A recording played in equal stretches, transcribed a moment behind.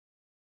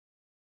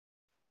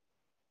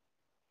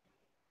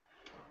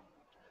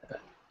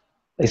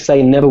They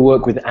say never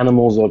work with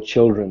animals or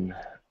children.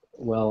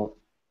 Well,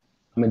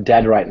 I'm a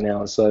dad right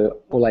now, so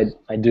all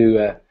I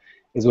do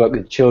is work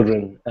with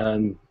children.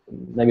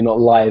 Maybe not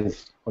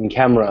live on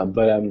camera,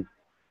 but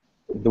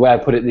the way I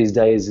put it these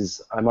days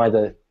is I'm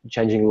either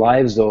changing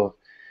lives or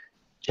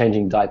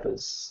changing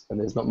diapers, and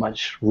there's not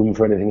much room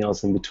for anything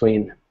else in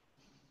between.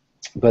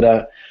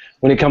 But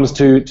when it comes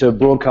to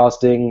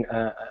broadcasting,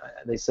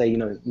 they say, you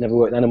know, never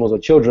work with animals or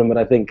children, but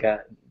I think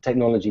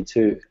technology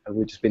too.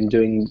 We've just been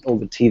doing all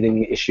the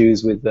teething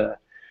issues with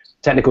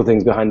technical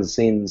things behind the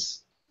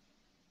scenes.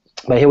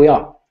 But here we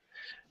are,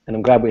 and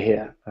I'm glad we're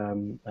here.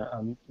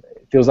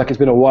 It feels like it's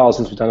been a while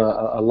since we've done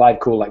a live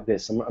call like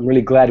this. I'm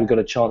really glad we got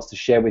a chance to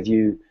share with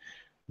you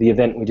the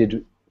event we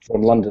did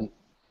from London.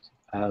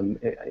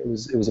 It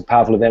was a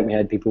powerful event. We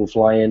had people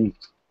fly in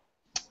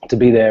to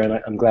be there,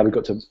 and I'm glad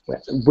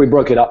we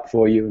broke it up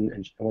for you,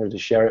 and I wanted to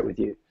share it with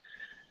you.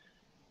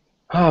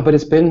 But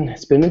it's been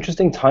an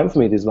interesting time for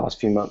me these last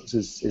few months.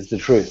 Is the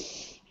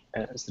truth.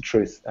 It's the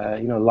truth.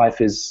 You know, life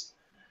is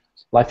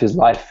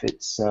life.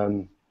 It's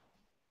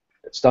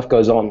stuff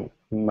goes on.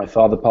 My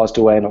father passed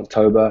away in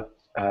October.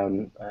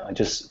 I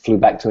just flew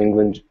back to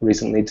England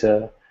recently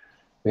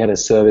we had a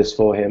service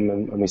for him,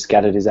 and we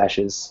scattered his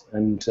ashes.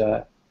 And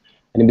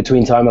in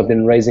between time, I've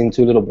been raising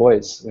two little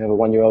boys. We have a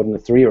 1-year-old and a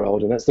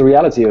 3-year-old, and that's the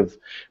reality of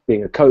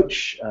being a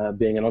coach,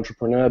 being an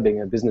entrepreneur,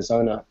 being a business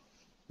owner.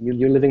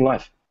 You're living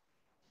life.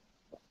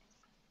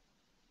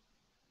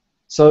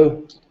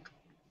 So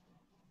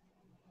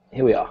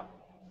here we are.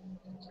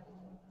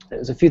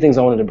 There's a few things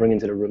I wanted to bring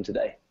into the room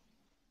today.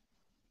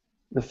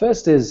 The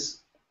first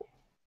is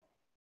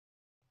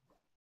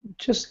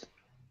just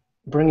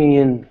bringing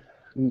in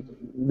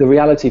the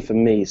reality for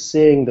me,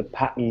 seeing the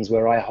patterns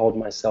where I hold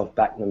myself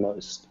back the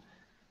most.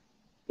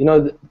 You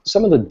know,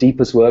 some of the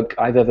deepest work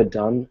I've ever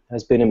done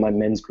has been in my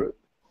men's group.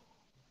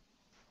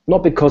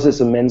 Not because it's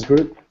a men's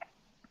group,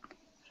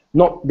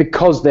 not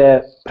because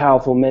they're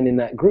powerful men in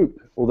that group,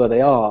 although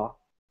they are,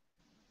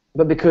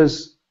 but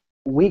because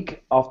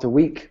week after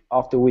week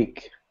after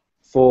week,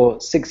 for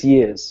 6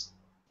 years,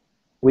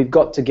 we've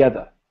got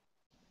together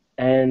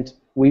and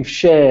we've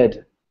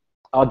shared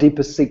our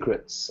deepest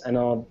secrets and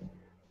our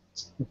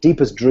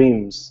deepest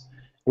dreams.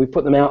 We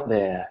put them out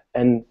there,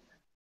 and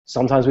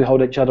sometimes we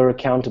hold each other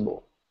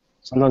accountable.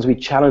 Sometimes we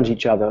challenge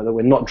each other that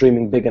we're not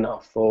dreaming big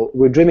enough, or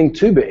we're dreaming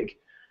too big.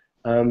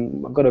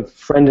 I've got a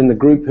friend in the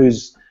group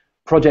whose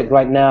project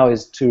right now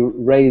is to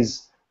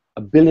raise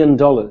 $1 billion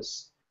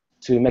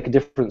to make a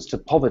difference to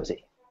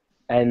poverty.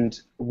 And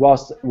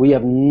whilst we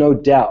have no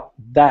doubt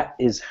that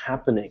is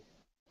happening,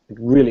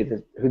 really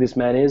who this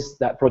man is,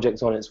 that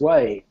project's on its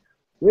way,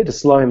 we had to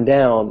slow him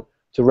down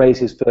to raise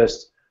his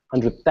first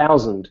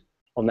 100,000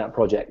 on that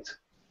project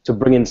to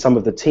bring in some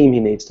of the team he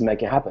needs to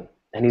make it happen.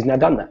 And he's now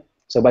done that.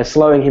 So by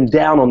slowing him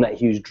down on that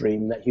huge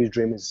dream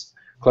is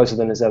closer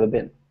than it's ever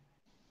been.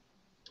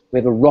 We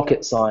have a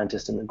rocket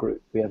scientist in the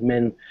group. We have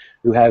men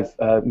who have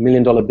 $1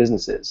 million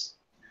businesses.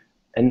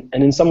 And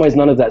in some ways,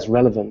 none of that's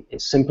relevant.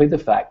 It's simply the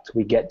fact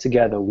we get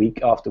together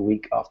week after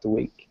week after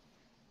week,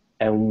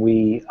 and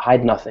we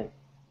hide nothing,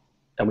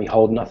 and we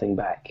hold nothing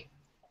back.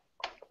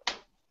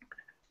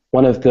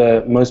 One of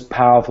the most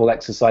powerful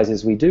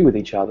exercises we do with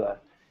each other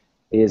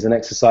is an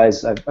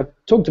exercise I've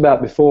talked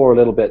about before a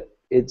little bit.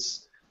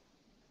 It's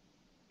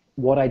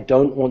what I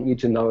don't want you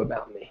to know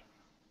about me.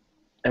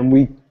 And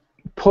we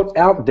put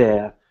out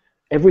there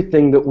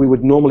everything that we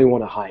would normally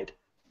want to hide.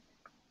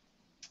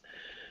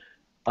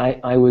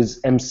 I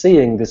was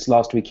emceeing this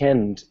last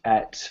weekend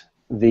at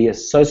the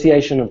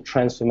Association of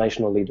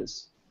Transformational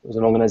Leaders. It was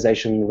an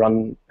organization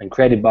run and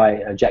created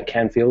by Jack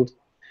Canfield,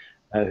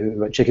 who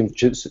wrote Chicken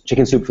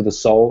Soup for the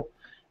Soul.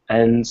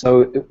 And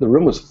so the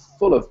room was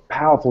full of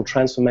powerful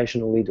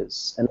transformational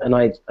leaders. And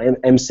I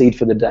emceed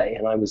for the day,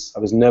 and I was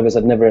nervous.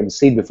 I'd never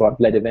emceed before. I've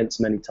led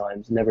events many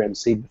times, never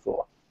emceed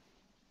before.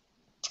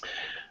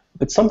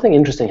 But something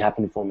interesting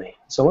happened for me.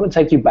 So I want to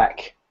take you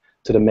back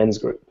to the men's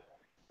group.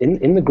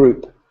 In the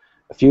group,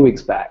 a few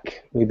weeks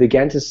back, we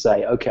began to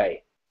say,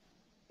 okay,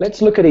 let's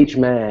look at each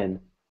man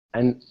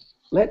and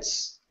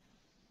let's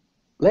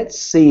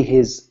see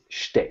his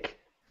shtick.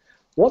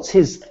 What's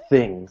his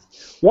thing?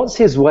 What's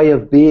his way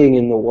of being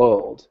in the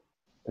world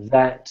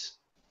that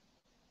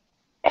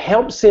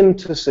helps him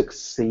to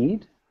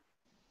succeed,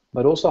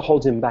 but also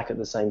holds him back at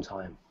the same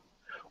time?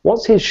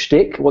 What's his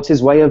shtick? What's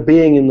his way of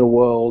being in the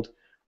world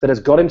that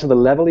has got him to the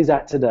level he's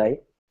at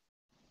today,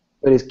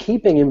 but is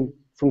keeping him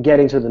from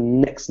getting to the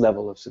next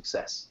level of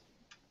success?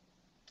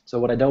 So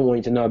what I don't want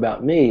you to know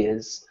about me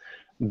is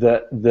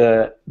the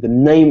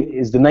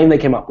name they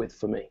came up with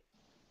for me.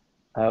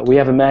 We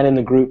have a man in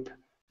the group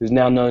who's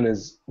now known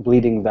as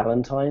Bleeding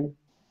Valentine.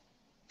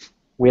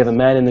 We have a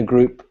man in the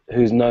group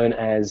who's known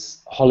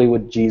as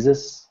Hollywood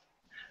Jesus.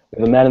 We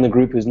have a man in the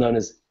group who's known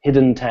as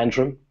Hidden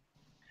Tantrum.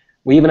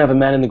 We even have a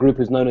man in the group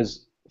who's known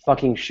as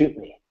Fucking Shoot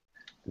Me,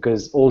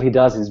 because all he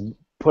does is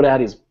put out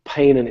his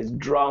pain and his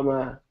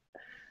drama.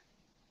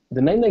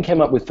 The name they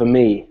came up with for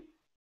me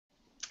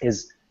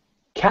is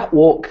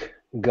Catwalk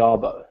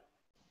Garbo.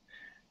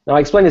 Now,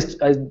 I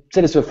said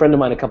this to a friend of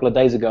mine a couple of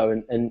days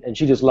ago, and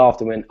she just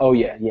laughed and went, "Oh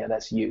yeah, yeah,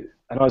 that's you."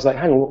 And I was like,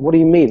 "Hang on, what do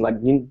you mean? Like,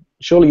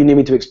 surely you need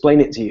me to explain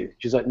it to you?"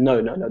 She's like,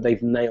 "No, no, no,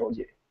 they've nailed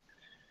you."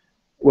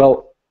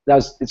 Well,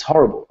 it's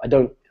horrible. I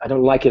don't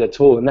like it at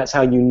all, and that's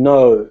how you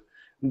know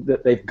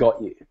that they've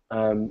got you.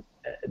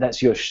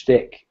 That's your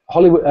shtick.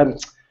 Hollywood,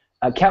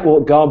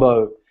 catwalk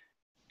Garbo.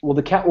 Well,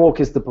 the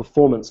catwalk is the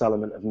performance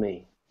element of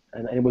me,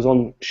 and it was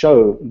on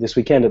show this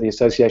weekend at the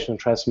Association of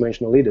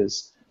Transformational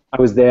Leaders.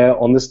 I was there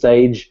on the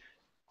stage,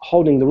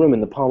 holding the room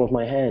in the palm of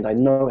my hand. I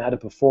know how to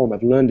perform.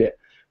 I've learned it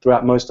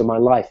throughout most of my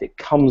life. It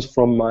comes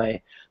from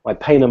my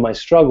pain and my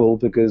struggle,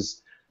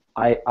 because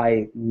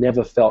I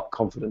never felt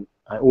confident.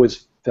 I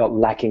always felt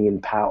lacking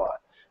in power.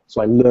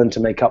 So I learned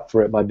to make up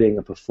for it by being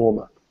a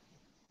performer.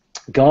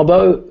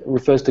 Garbo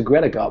refers to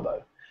Greta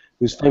Garbo,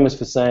 who's famous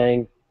for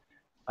saying,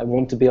 "I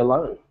want to be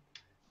alone."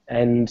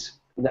 And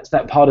that's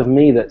that part of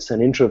me that's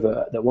an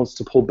introvert, that wants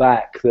to pull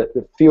back, that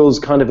feels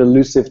kind of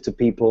elusive to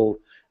people,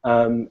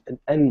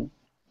 and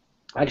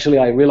actually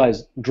I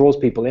realize draws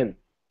people in.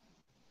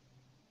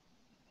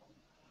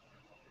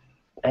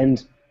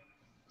 And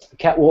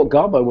Catwalk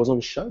Garbo was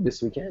on show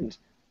this weekend.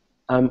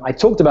 I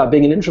talked about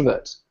being an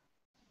introvert.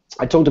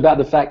 I talked about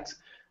the fact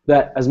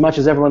that as much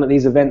as everyone at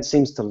these events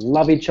seems to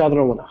love each other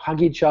and want to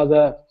hug each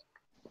other,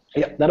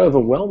 that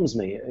overwhelms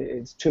me.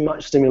 It's too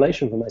much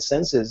stimulation for my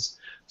senses,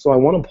 so I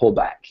want to pull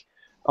back.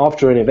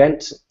 After an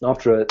event,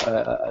 after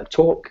a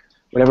talk,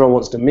 when everyone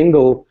wants to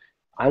mingle,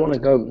 I want to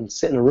go and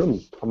sit in a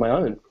room on my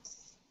own.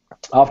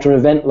 After an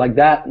event like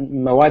that,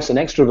 my wife's an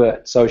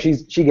extrovert, so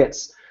she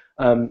gets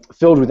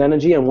filled with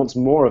energy and wants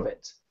more of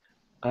it.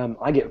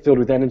 I get filled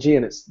with energy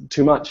and it's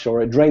too much,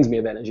 or it drains me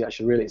of energy, I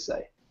should really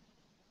say.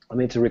 I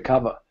need to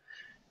recover.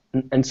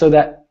 And so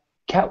that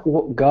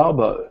Catwalk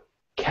Garbo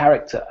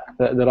character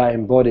that I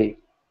embody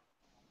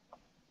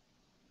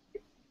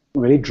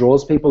really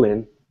draws people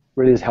in,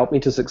 really has helped me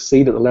to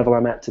succeed at the level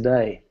I'm at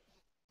today.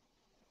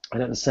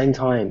 And at the same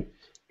time,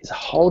 it's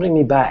holding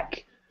me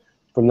back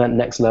from that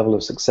next level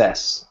of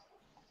success.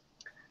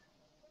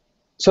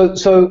 So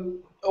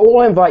all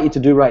I invite you to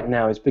do right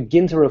now is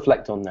begin to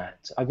reflect on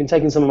that. I've been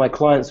taking some of my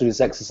clients through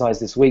this exercise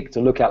this week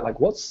to look at, like,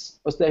 what's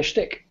their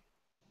shtick?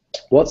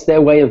 What's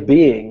their way of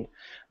being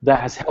that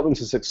has helped them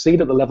to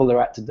succeed at the level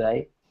they're at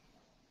today,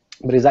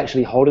 but is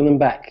actually holding them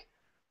back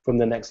from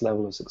the next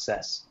level of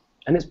success?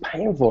 And it's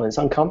painful, and it's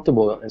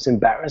uncomfortable, and it's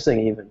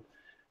embarrassing even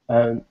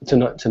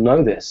to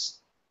know this,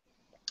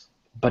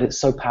 but it's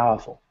so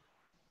powerful.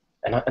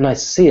 And I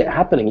see it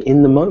happening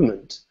in the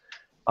moment.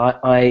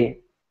 I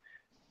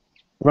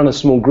run a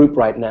small group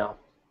right now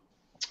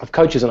of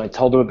coaches, and I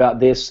told them about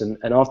this, and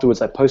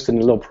afterwards I posted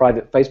in a little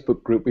private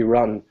Facebook group we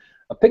run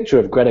a picture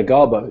of Greta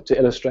Garbo to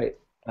illustrate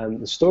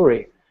the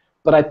story.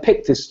 But I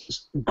picked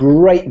this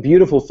great,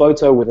 beautiful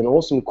photo with an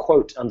awesome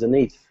quote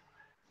underneath,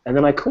 and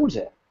then I called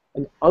it.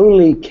 And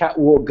only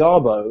Catwalk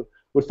Garbo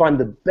would find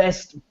the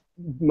best,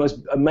 most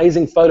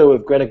amazing photo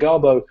of Greta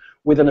Garbo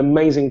with an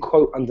amazing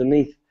quote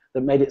underneath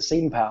that made it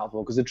seem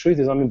powerful. Because the truth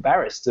is, I'm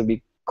embarrassed to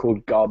be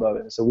called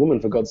Garbo. It's a woman,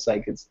 for God's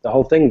sake. It's the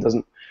whole thing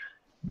doesn't.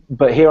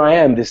 But here I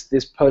am.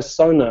 This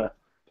persona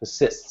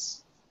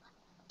persists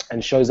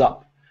and shows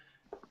up,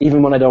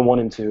 even when I don't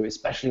want him to,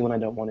 especially when I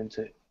don't want him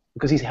to,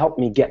 because he's helped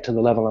me get to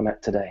the level I'm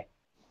at today.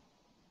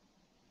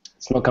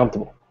 It's not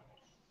comfortable.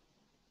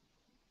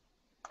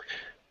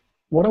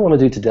 What I want to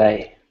do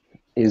today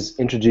is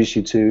introduce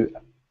you to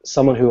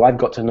someone who I've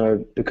got to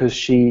know because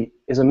she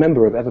is a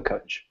member of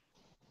EverCoach.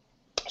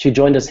 She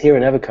joined us here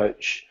in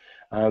EverCoach,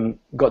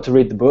 got to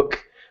read the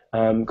book,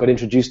 got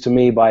introduced to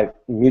me by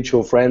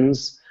mutual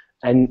friends,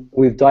 and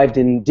we've dived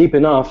in deep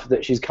enough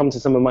that she's come to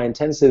some of my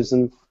intensives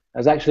and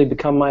has actually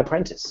become my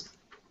apprentice.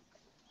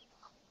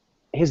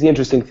 Here's the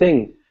interesting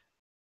thing.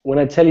 When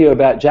I tell you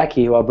about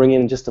Jackie, who I'll bring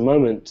in just a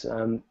moment,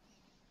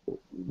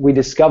 we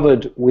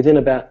discovered within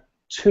about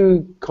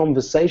 2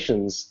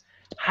 conversations,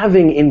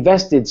 having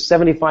invested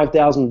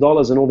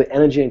 $75,000 in all the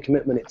energy and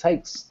commitment it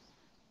takes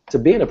to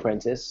be an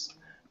apprentice,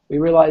 we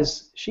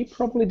realized she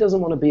probably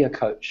doesn't want to be a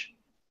coach.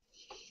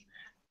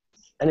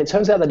 And it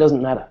turns out that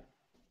doesn't matter.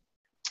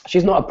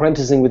 She's not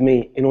apprenticing with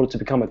me in order to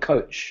become a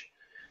coach.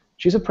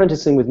 She's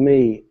apprenticing with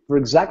me for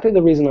exactly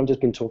the reason I've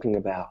just been talking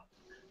about.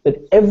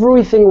 That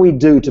everything we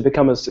do to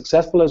become as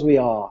successful as we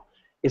are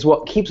is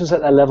what keeps us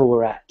at that level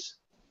we're at.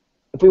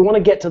 If we want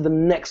to get to the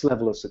next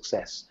level of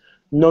success,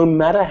 no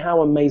matter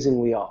how amazing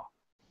we are,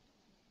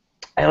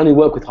 I only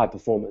work with high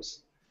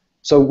performers.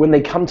 So when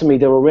they come to me,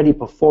 they're already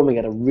performing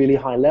at a really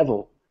high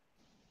level.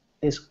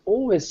 There's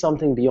always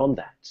something beyond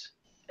that.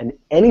 And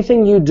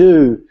anything you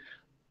do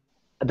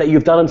that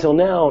you've done until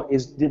now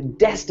is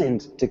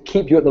destined to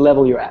keep you at the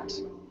level you're at.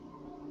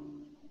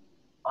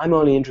 I'm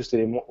only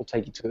interested in what will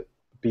take you to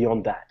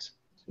beyond that,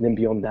 and then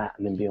beyond that,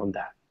 and then beyond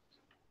that.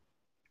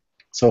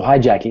 So hi,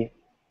 Jackie.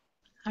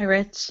 Hi,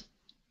 Rich.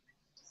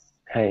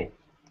 Hey.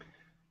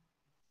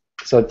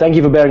 So thank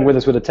you for bearing with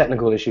us with the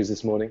technical issues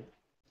this morning.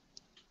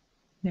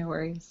 No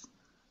worries.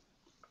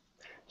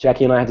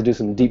 Jackie and I had to do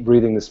some deep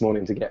breathing this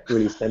morning to get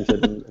really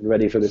centered and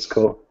ready for this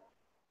call.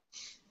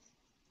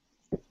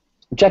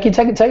 Jackie,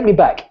 take me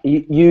back.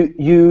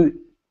 You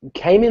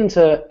came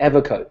into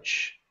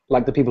EverCoach,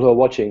 like the people who are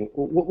watching.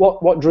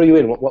 What drew you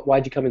in? Why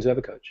did you come into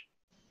EverCoach?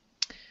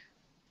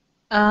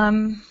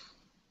 Um,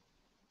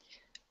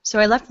 so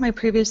I left my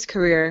previous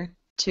career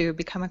to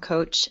become a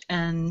coach,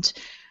 and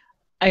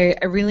I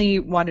really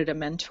wanted a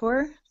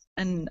mentor,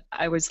 and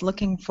I was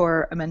looking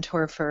for a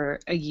mentor for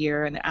a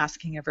year and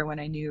asking everyone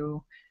I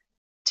knew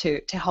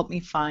to help me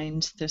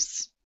find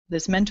this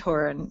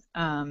mentor.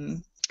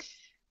 And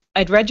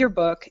I'd read your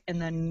book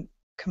and then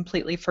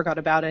completely forgot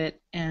about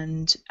it,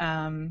 and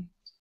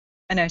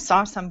I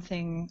saw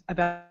something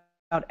about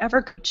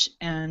EverCoach,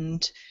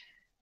 and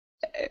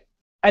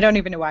I don't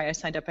even know why I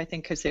signed up. I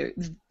think because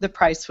the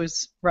price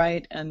was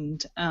right,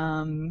 and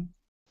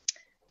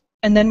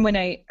then when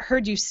I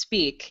heard you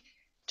speak,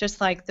 just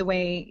like the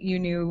way you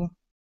knew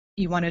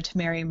you wanted to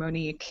marry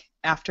Monique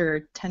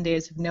after 10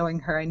 days of knowing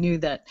her, I knew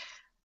that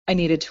I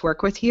needed to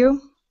work with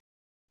you.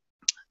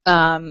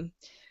 Um,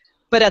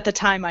 but at the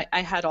time,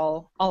 I had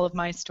all of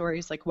my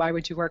stories, like, why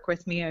would you work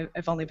with me?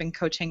 I've only been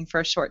coaching for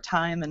a short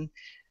time, and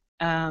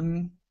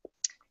um,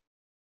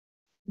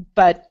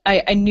 but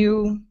I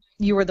knew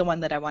you were the one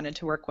that I wanted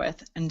to work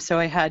with. And so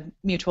I had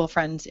mutual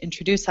friends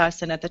introduce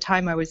us, and at the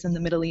time I was in the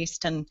Middle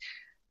East, and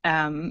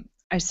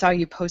I saw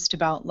you post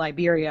about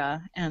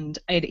Liberia, and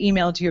I had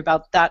emailed you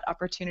about that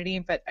opportunity,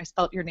 but I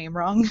spelt your name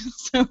wrong,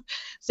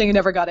 so you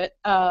never got it.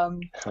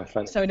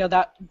 So I know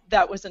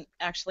that wasn't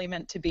actually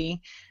meant to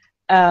be.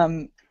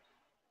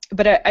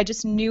 But I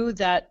just knew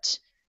that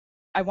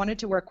I wanted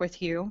to work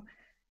with you,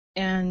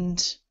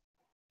 and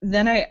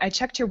then I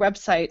checked your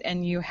website,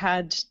 and you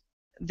had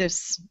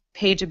this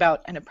page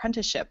about an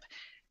apprenticeship.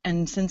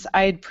 And since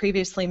I had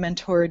previously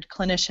mentored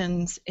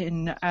clinicians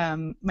in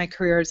my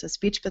career as a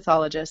speech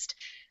pathologist,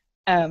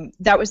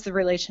 that was the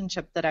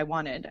relationship that I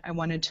wanted. I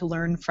wanted to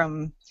learn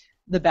from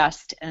the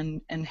best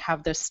and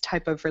have this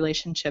type of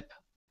relationship.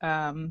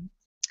 And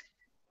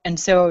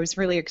so I was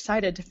really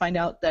excited to find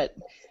out that,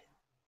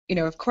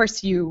 of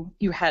course you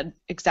had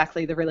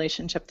exactly the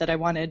relationship that I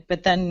wanted,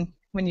 but then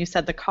when you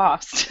said the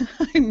cost,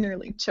 I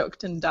nearly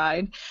choked and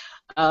died.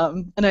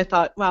 And I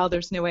thought, wow,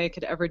 there's no way I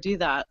could ever do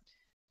that.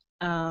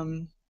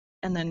 And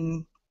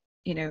then,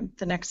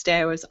 the next day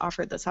I was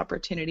offered this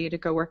opportunity to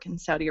go work in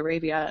Saudi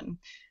Arabia,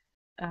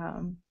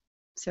 and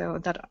so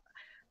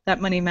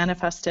that money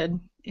manifested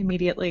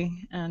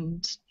immediately,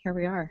 and here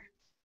we are.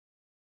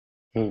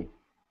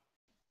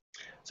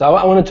 So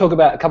I want to talk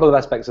about a couple of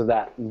aspects of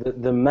that.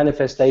 The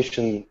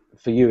manifestation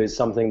for you is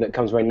something that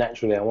comes very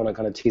naturally. I want to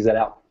kind of tease that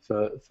out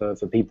for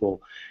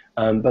people.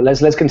 But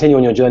let's continue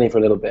on your journey for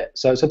a little bit.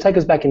 So take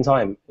us back in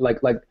time,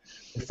 like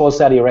before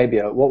Saudi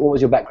Arabia. What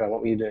was your background?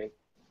 What were you doing?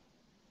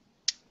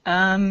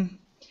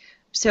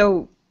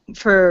 So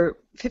for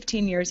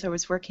 15 years I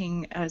was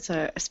working as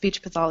a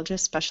speech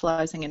pathologist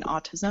specializing in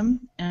autism,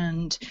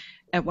 and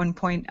at one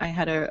point I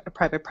had a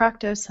private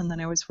practice, and then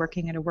I was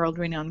working at a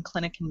world-renowned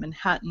clinic in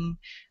Manhattan.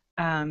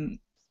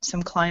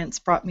 Some clients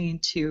brought me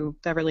to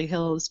Beverly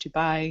Hills,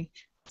 Dubai,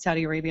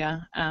 Saudi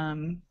Arabia.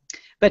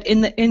 But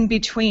in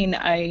between,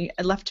 I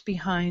left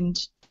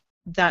behind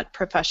that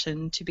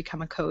profession to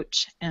become a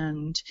coach,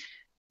 and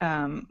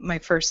my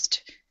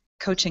first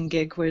coaching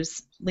gig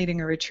was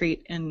leading a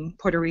retreat in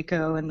Puerto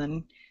Rico, and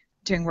then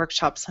doing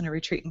workshops on a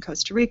retreat in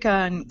Costa Rica,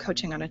 and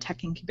coaching on a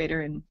tech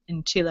incubator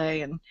in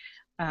Chile, and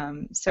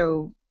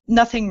so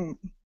nothing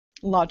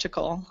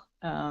logical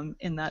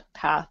in that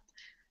path.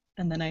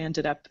 And then I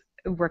ended up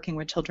working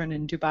with children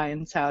in Dubai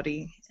and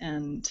Saudi,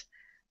 and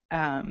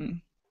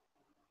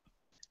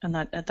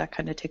that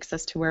kind of takes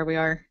us to where we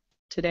are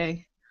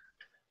today.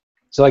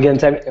 So again,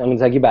 I'm going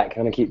to take you back.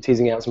 I'm going to keep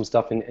teasing out some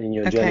stuff in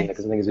your journey,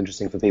 because I think it's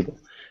interesting for people.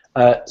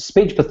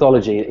 Speech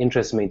pathology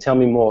interests me. Tell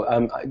me more.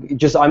 I'm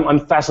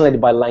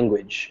fascinated by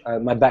language.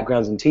 My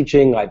background's in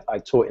teaching. I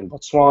taught in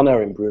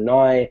Botswana, in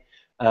Brunei.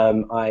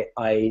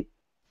 I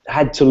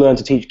had to learn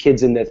to teach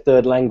kids in their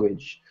third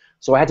language.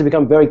 So I had to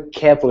become very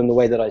careful in the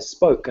way that I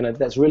spoke, and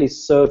that's really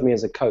served me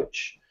as a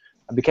coach.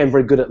 I became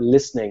very good at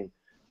listening,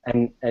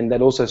 and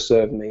that also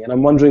served me. And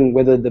I'm wondering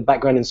whether the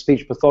background in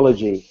speech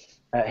pathology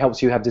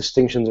helps you have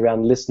distinctions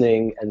around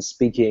listening and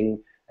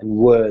speaking and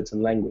words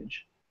and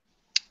language.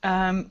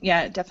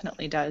 Yeah, it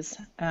definitely does,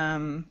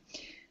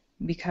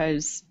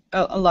 because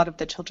a lot of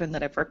the children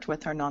that I've worked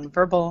with are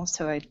nonverbal,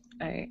 so I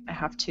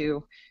have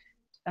to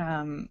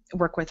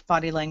work with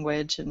body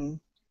language and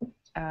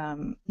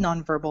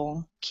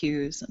nonverbal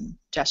cues and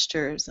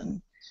gestures,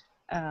 and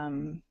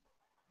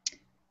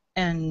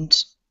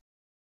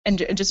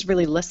just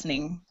really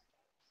listening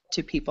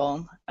to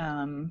people.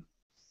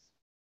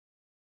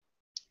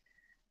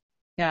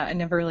 Yeah, I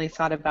never really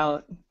thought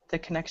about the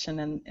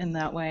connection in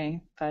that way,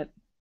 but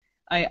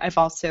I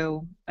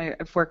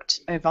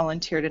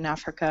volunteered in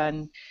Africa,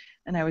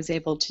 and I was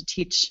able to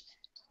teach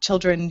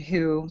children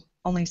who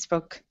only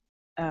spoke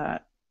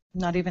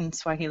not even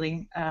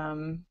Swahili,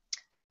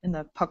 in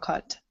the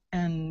Pokot,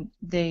 and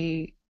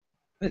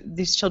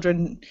these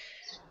children,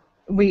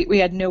 we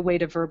had no way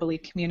to verbally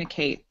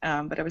communicate,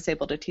 but I was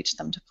able to teach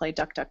them to play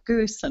Duck Duck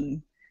Goose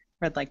and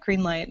Red Light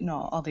Green Light and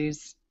all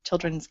these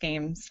children's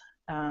games.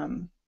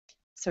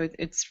 So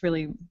it's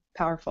really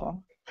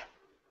powerful.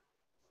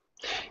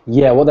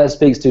 Yeah, what that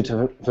speaks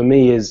to for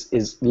me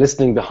is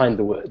listening behind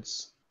the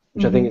words,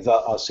 which I think is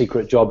our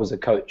secret job as a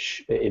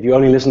coach. If you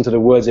only listen to the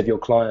words of your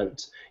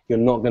client, you're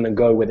not going to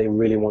go where they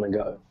really want to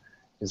go.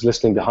 It's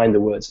listening behind the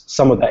words.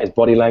 Some of that is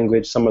body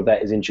language, some of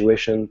that is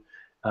intuition,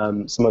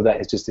 some of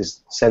that is just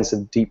this sense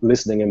of deep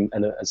listening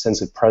and a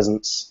sense of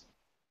presence.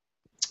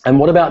 And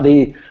what about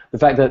the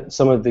fact that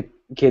some of the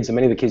kids, and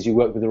many of the kids you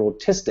work with, are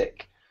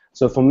autistic?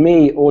 So for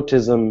me,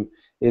 autism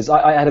is,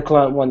 I had a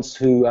client once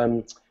who,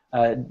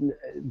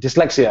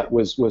 dyslexia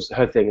was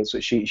her thing. And so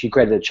she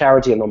created a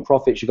charity, a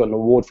non-profit. She got an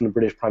award from the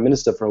British Prime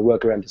Minister for her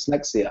work around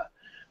dyslexia.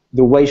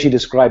 The way she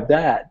described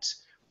that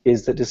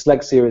is that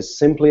dyslexia is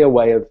simply a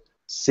way of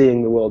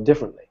seeing the world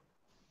differently.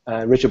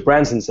 Richard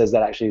Branson says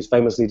that, actually. He's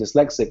famously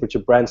dyslexic.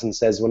 Richard Branson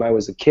says, when I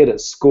was a kid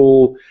at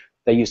school,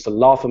 they used to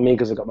laugh at me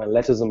because I got my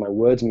letters and my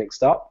words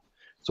mixed up.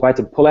 So I had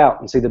to pull out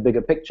and see the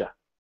bigger picture.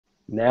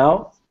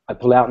 Now, I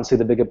pull out and see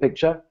the bigger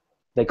picture.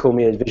 They call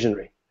me a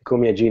visionary. They call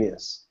me a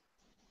genius.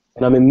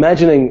 And I'm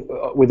imagining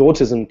with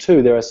autism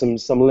too, there are some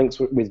links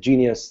with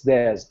genius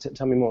there.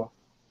 Tell me more.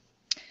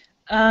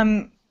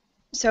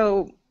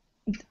 So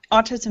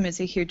autism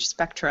is a huge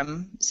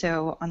spectrum.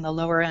 So on the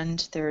lower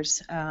end,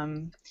 there's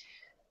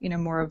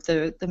more of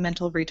the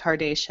mental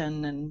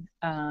retardation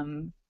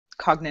and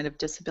cognitive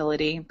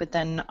disability. But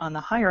then on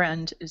the higher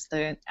end is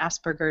the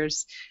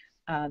Asperger's,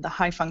 the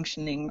high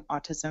functioning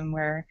autism,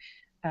 where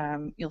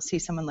you'll see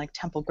someone like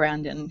Temple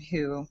Grandin,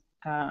 who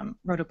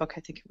wrote a book, I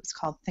think it was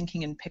called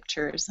Thinking in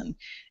Pictures, and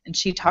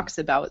she talks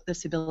about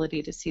this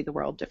ability to see the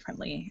world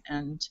differently.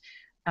 And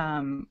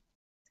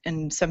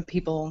some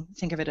people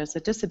think of it as a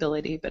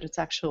disability, but it's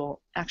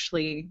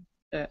actually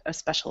a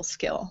special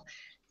skill.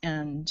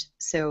 And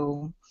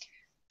so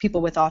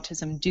people with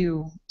autism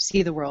do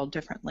see the world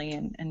differently,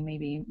 and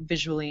maybe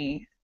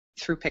visually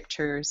through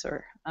pictures,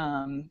 or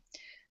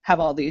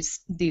have all these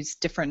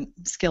different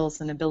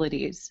skills and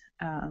abilities.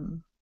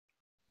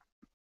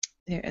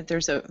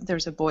 There's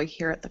a boy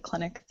here at the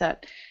clinic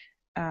that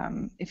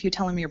if you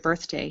tell him your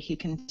birthday, he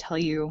can tell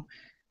you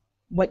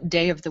what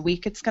day of the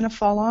week it's going to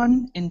fall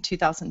on in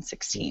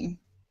 2016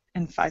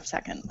 in 5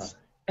 seconds.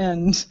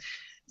 And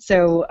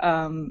so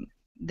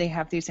they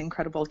have these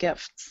incredible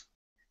gifts,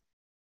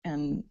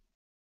 and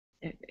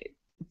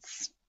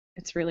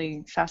it's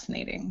really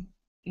fascinating.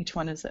 Each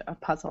one is a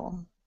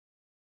puzzle.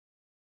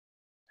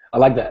 I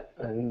like that,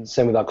 and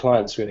same with our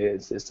clients. Really,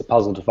 it's a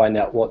puzzle to find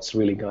out what's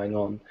really going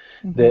on.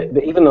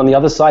 Even on the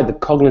other side, the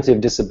cognitive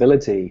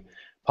disability,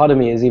 part of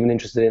me is even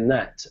interested in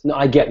that. Now,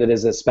 I get that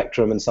there's a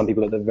spectrum and some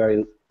people at the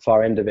very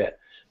far end of it,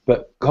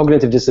 but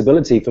cognitive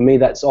disability, for me,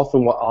 that's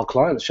often what our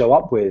clients show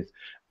up with.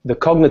 The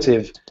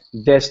cognitive,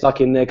 they're stuck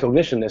in their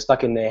cognition, they're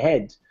stuck in their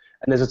head,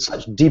 and there's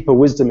such deeper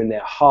wisdom in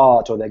their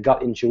heart or their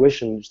gut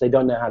intuition which they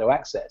don't know how to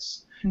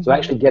access. So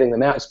actually getting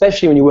them out,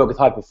 especially when you work with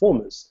high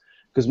performers,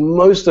 because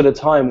most of the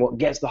time what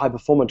gets the high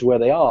performer to where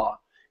they are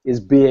is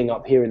being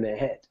up here in their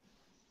head,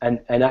 and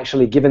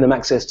actually giving them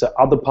access to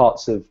other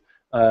parts of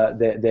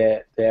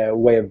their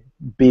way of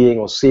being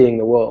or seeing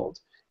the world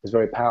is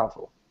very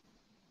powerful.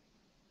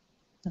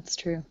 That's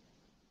true.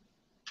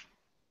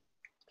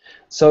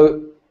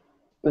 So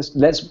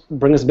let's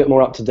bring us a bit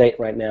more up to date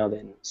right now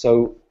then.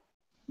 So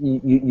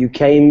you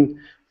came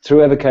through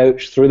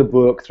EverCoach, through the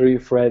book, through your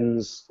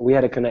friends. We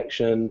had a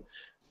connection.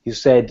 You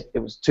said it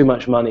was too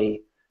much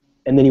money,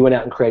 and then you went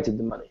out and created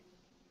the money.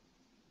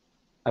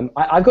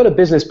 I've got a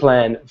business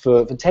plan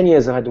for 10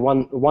 years. I had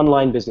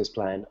one-line business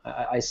plan.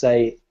 I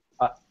say,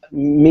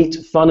 meet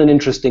fun and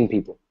interesting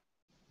people.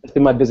 It's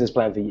been my business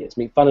plan for years.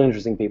 Meet fun and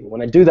interesting people.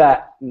 When I do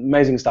that,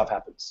 amazing stuff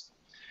happens.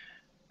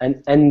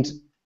 And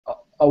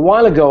a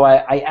while ago,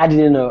 I added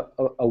in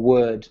a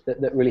word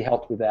that really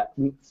helped with that.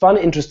 Fun,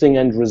 interesting,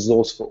 and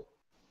resourceful.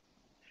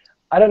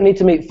 I don't need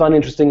to meet fun,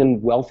 interesting,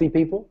 and wealthy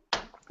people.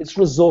 It's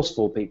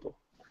resourceful people.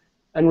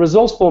 And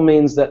resourceful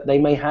means that they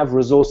may have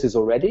resources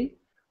already,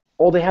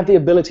 or they have the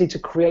ability to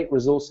create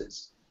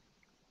resources.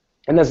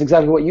 And that's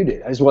exactly what you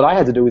did. That's what I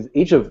had to do with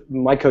each of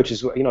my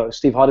coaches. You know,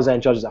 Steve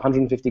Hardizan charges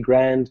 150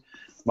 grand.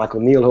 Michael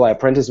Neal, who I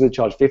apprenticed with,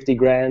 charged 50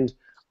 grand.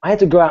 I had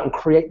to go out and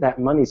create that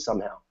money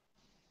somehow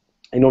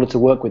in order to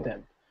work with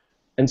them.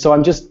 And so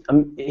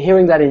I'm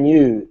hearing that in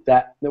you,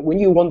 that when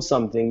you want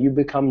something, you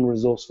become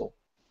resourceful.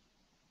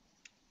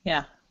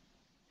 Yeah.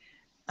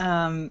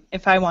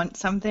 If I want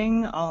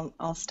something,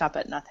 I'll stop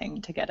at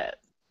nothing to get it.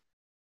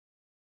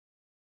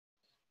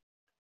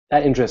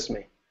 That interests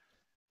me.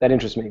 That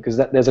interests me, because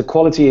there's a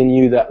quality in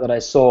you that I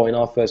saw in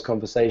our first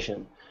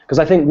conversation. Because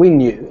I think we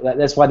knew.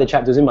 That's why the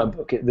chapter's in my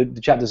book. The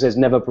chapter says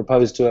never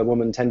propose to a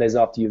woman 10 days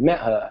after you've met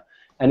her.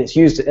 And it's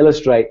used to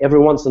illustrate every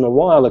once in a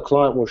while a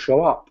client will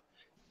show up.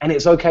 And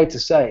it's okay to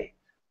say,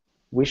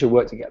 we should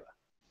work together.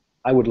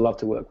 I would love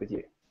to work with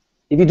you.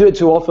 If you do it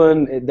too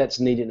often, that's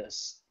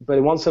neediness.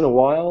 But once in a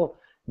while,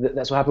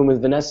 that's what happened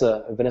with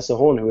Vanessa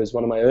Horn, who was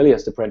one of my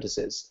earliest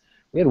apprentices.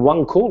 We had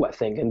one call, I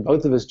think, and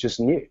both of us just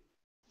knew.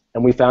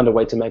 And we found a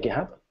way to make it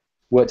happen.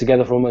 Worked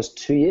together for almost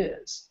 2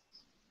 years.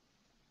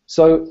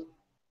 So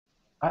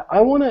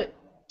I want to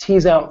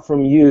tease out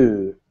from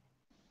you,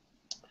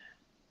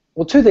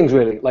 well, two things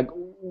really. Like,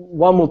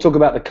 one, we'll talk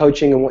about the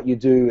coaching and what you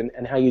do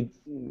and how you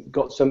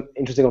got some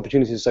interesting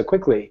opportunities so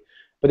quickly.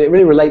 But it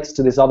really relates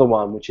to this other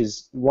one, which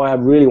is why I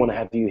really want to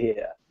have you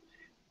here.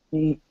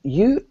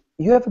 You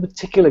have a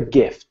particular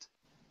gift.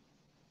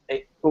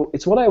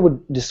 It's what I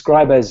would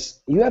describe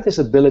as, you have this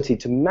ability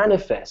to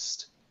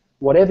manifest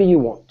whatever you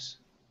want.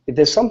 If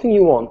there's something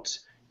you want,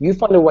 you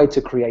find a way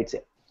to create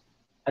it.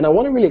 And I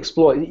want to really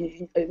explore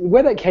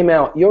where that came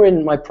out. You're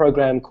in my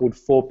program called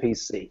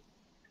 4PC.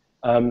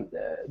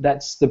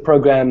 That's the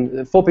program.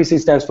 4PC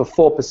stands for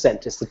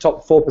 4%. It's the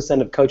top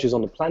 4% of coaches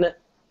on the planet.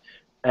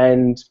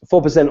 And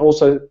 4%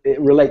 also, it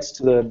relates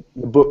to the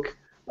book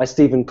by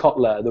Stephen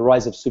Kotler, The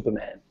Rise of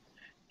Superman.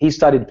 He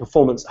studied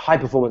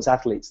high-performance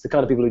athletes, the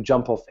kind of people who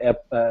jump off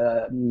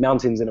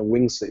mountains in a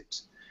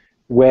wingsuit,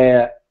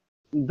 where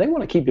they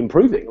want to keep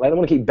improving. Like, they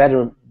want to keep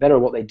better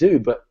at what they do,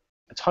 but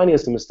the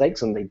tiniest of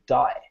mistakes and they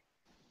die.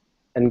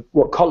 And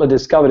what Kotler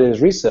discovered in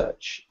his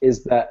research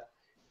is that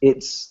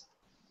it's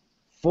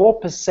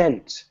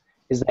 4%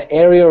 is the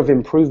area of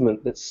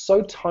improvement that's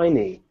so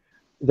tiny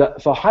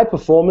that for high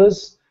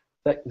performers,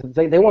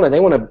 they want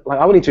to, like,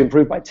 I need to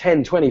improve by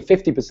 10, 20,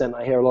 50%,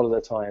 I hear a lot of the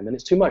time, and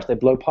it's too much. They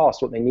blow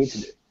past what they need to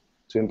do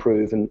to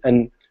improve,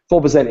 and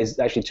 4% is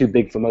actually too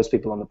big for most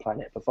people on the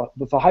planet. But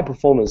for high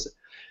performers,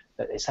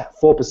 it's that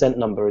 4%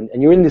 number,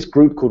 and you're in this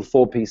group called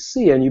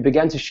 4PC, and you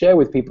began to share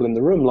with people in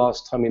the room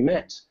last time we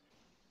met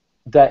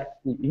that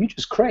you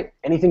just create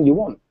anything you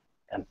want,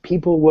 and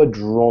people were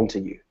drawn to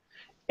you.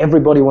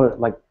 Everybody wanted,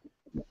 like,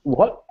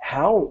 what,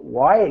 how,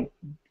 why,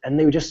 and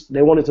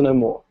they wanted to know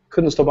more.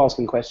 Couldn't stop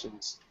asking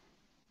questions.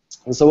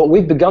 And so what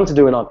we've begun to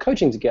do in our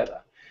coaching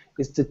together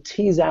is to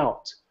tease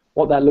out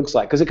what that looks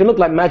like, because it can look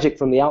like magic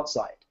from the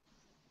outside,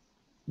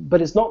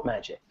 but it's not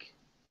magic.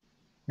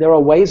 There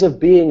are ways of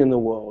being in the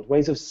world,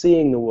 ways of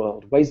seeing the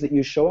world, ways that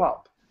you show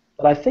up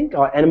that I think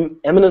are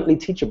eminently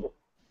teachable.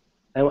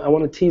 And I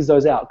want to tease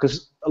those out,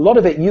 because a lot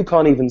of it you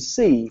can't even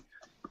see.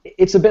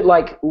 It's a bit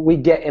like we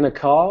get in a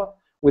car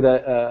with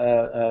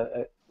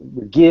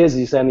with gears, as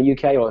you say in the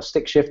UK, or a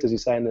stick shift, as you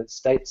say in the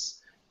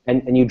States,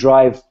 and you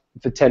drive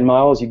for 10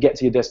 miles, you get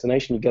to your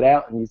destination, you get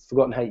out, and you've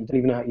forgotten how, you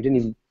didn't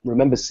even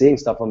remember seeing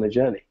stuff on the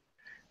journey.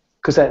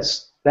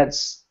 Because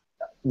that's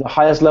the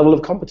highest level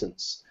of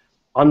competence,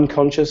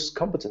 unconscious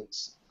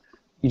competence.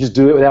 You just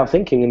do it without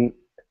thinking,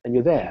 and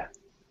you're there.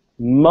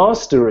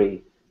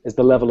 Mastery is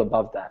the level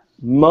above that.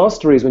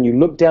 Mastery is when you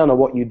look down at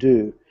what you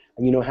do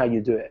and you know how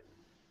you do it.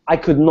 I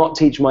could not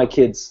teach my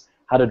kids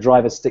how to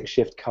drive a stick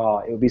shift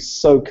car. It would be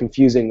so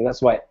confusing, and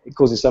that's why it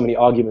causes so many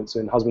arguments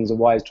when husbands and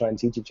wives try and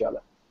teach each other.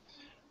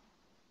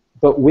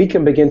 But we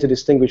can begin to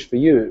distinguish for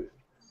you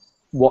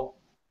what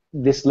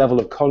this level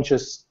of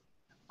conscious,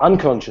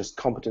 unconscious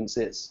competence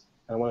is.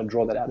 And I want to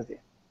draw that out of you.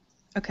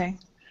 Okay.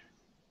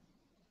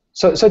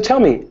 So tell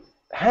me,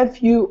 have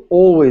you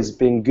always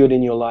been good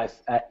in your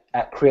life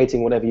at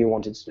creating whatever you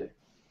wanted to do?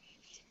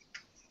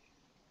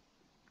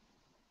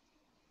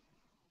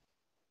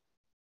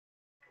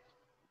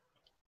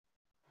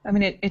 I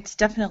mean, it's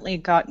definitely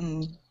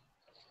gotten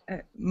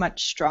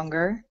much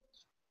stronger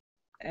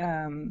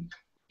in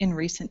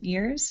recent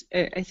years.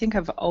 I think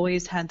I've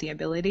always had the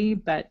ability,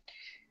 but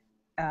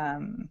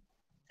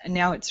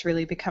now it's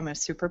really become a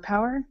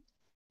superpower.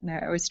 And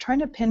I was trying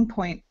to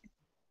pinpoint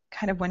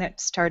kind of when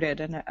it started,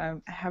 and I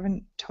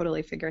haven't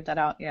totally figured that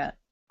out yet.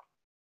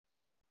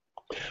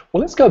 Well,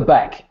 let's go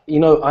back.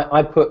 You know,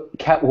 I put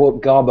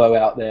Catwalk Garbo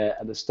out there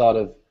at the start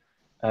of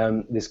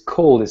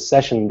this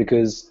session,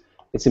 because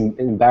it's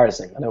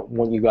embarrassing. I don't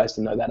want you guys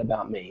to know that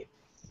about me.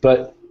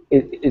 But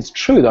it's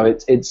true, though.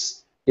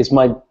 It's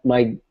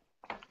my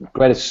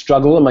greatest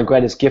struggle and my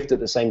greatest gift at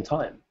the same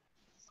time.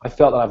 I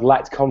felt that I've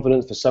lacked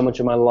confidence for so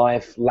much of my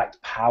life,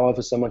 lacked power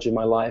for so much of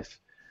my life.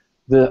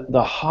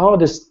 The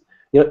hardest,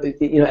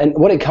 and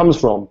what it comes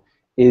from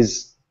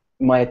is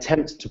my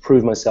attempt to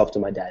prove myself to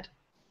my dad.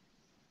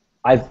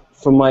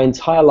 For my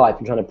entire life,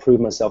 been trying to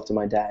prove myself to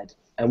my dad.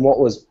 And what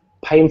was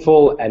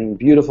painful and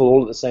beautiful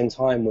all at the same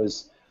time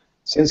was,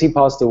 since he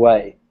passed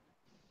away,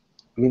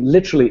 I mean,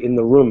 literally in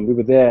the room, we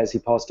were there as he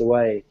passed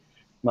away.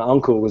 My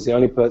uncle was the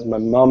only person, my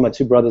mom, my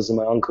two brothers, and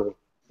my uncle,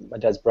 my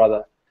dad's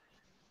brother.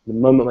 The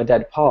moment my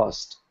dad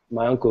passed,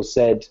 my uncle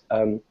said,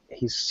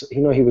 he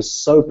was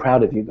so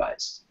proud of you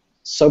guys,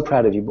 so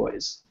proud of you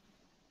boys.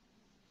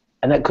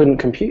 And that couldn't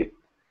compute.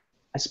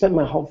 I spent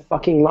my whole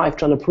fucking life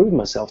trying to prove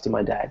myself to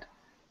my dad.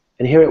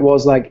 And here it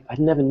was, like, I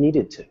never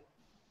needed to.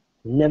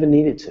 Never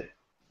needed to.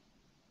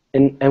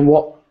 And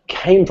what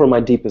came from my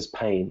deepest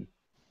pain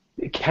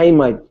became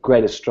my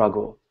greatest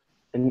struggle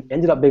and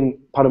ended up being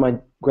part of my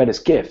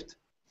greatest gift.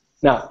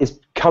 Now, it's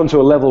come to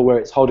a level where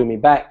it's holding me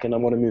back, and I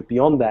want to move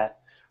beyond that.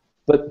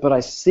 But I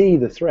see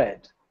the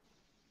thread.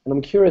 And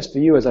I'm curious for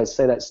you, as I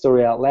say that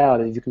story out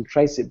loud, if you can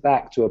trace it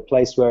back to a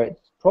place where it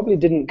probably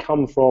didn't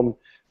come from,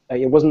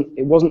 it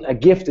wasn't a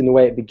gift in the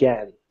way it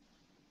began.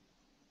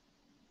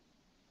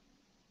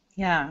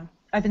 Yeah,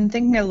 I've been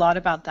thinking a lot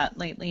about that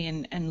lately,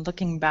 and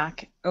looking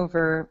back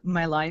over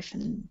my life,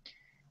 and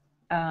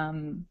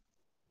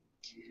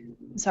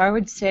So I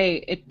would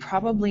say it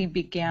probably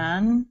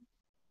began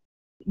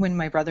when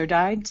my brother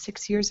died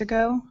 6 years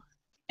ago.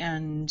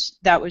 And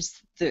that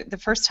was the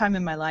first time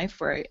in my life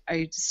where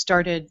I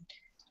started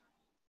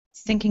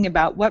thinking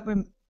about what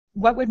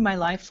would my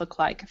life look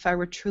like if I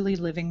were truly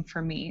living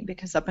for me?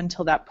 Because up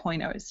until that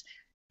point, I was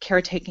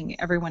caretaking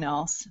everyone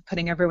else,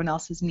 putting everyone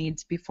else's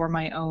needs before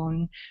my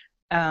own.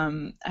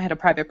 I had a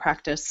private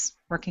practice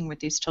working with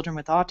these children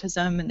with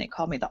autism, and they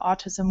called me the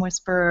autism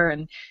whisperer.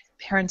 And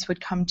parents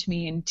would come to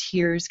me in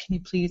tears, "Can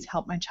you please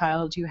help my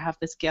child? You have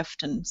this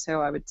gift." And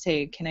so I would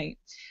say, can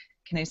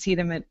I see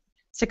them at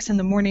 6 in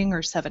the morning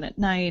or 7 at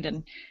night?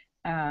 And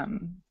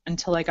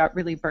until I got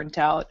really burnt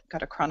out,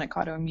 got a chronic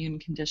autoimmune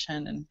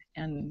condition.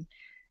 And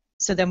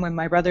so then when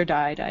my brother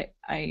died,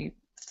 I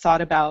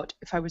thought about,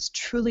 if I was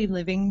truly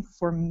living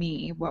for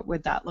me, what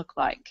would that look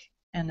like?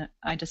 And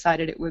I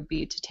decided it would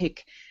be to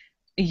take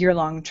a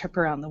year-long trip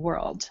around the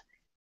world.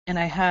 And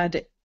I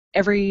had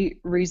every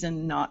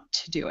reason not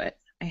to do it.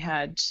 I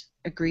had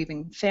a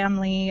grieving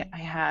family. I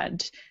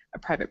had a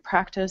private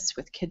practice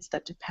with kids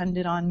that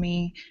depended on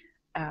me.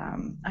 I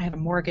had a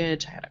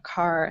mortgage. I had a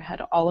car. I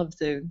had all of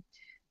the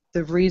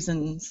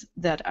reasons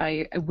that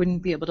I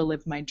wouldn't be able to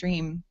live my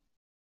dream.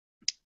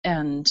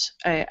 And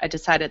I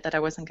decided that I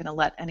wasn't going to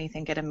let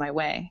anything get in my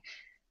way.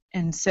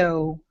 And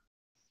so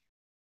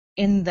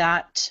in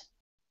that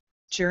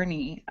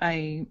journey,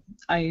 I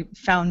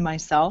found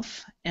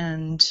myself,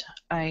 and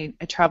I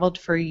traveled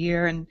for a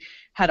year and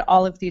had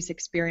all of these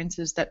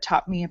experiences that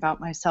taught me about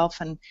myself.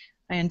 And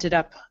I ended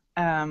up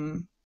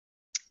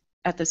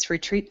at this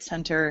retreat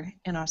center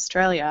in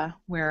Australia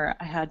where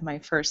I had my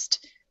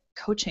first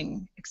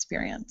coaching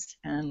experience.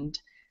 And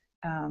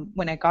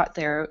when I got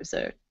there, it was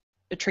a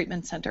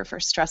treatment center for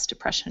stress,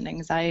 depression, and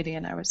anxiety,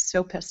 and I was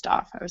so pissed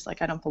off. I was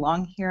like, I don't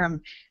belong here.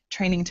 I'm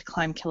training to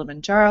climb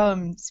Kilimanjaro.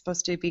 I'm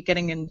supposed to be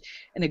getting in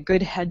a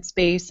good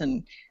headspace,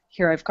 and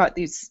here I've got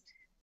these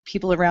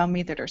people around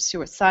me that are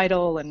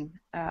suicidal, and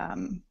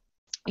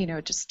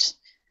just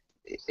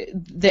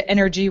the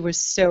energy was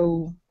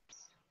so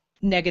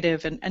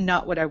negative and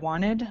not what I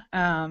wanted.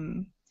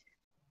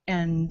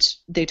 And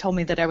they told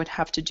me that I would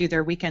have to do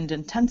their weekend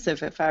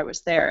intensive if I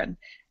was there, and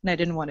I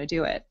didn't want to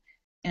do it.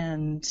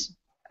 And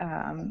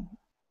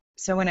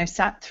so when I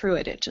sat through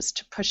it, it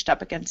just pushed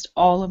up against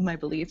all of my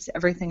beliefs,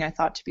 everything I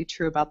thought to be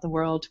true about the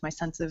world, my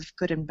sense of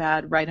good and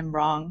bad, right and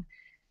wrong.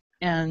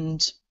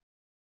 And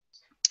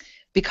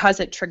because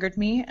it triggered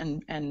me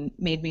and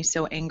made me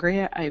so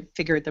angry, I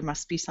figured there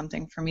must be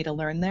something for me to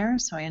learn there.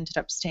 So I ended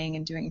up staying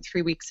and doing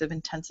 3 weeks of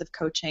intensive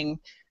coaching,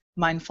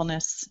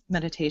 mindfulness,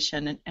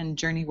 meditation, and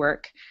journey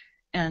work.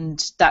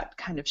 And that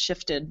kind of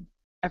shifted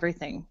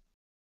everything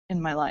in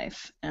my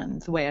life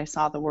and the way I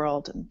saw the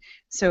world. And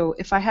so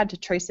if I had to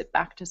trace it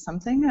back to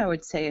something, I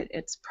would say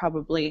it's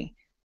probably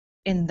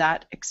in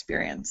that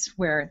experience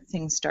where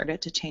things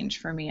started to change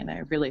for me, and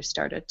I really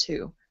started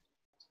to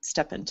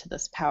step into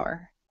this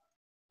power.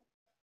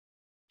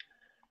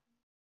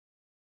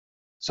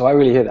 So I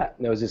really hear that.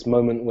 There was this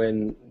moment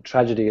when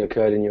tragedy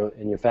occurred in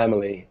your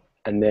family,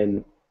 and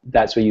then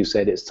that's where you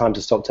said, it's time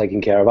to stop taking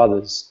care of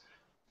others.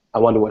 I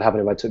wonder what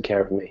happened if I took care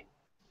of me.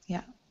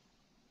 Yeah.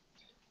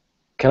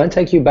 Can I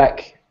take you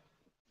back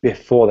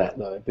before that,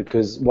 though?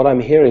 Because what I'm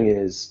hearing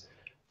is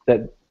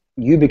that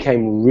you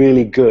became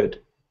really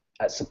good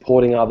at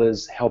supporting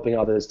others, helping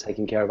others,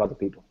 taking care of other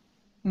people.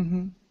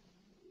 Mm-hmm.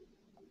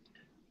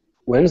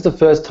 When's the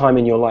first time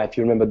in your life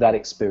you remember that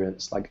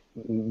experience? Like,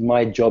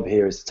 my job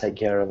here is to take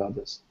care of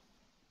others.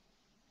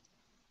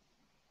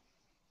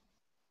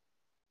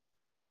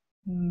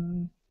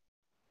 Mm.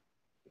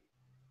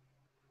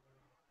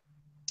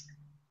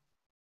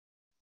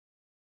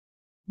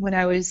 When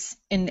I was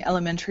in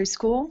elementary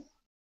school,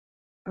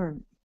 or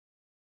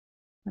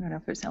I don't know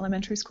if it was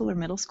elementary school or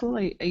middle school,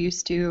 I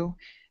used to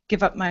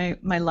give up my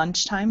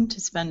lunchtime to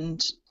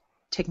spend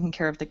taking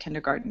care of the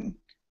kindergarten.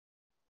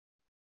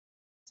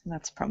 So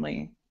that's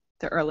probably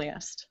the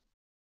earliest.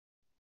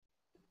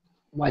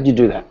 Why'd you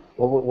do that?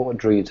 What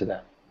drew you to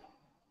that?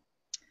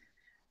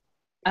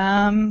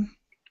 I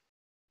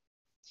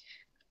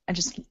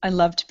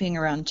loved being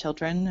around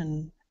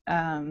children,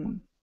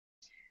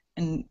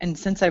 and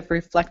since I've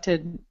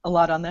reflected a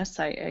lot on this,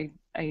 I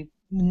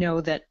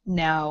know that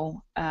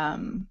now,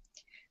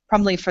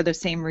 probably for the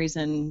same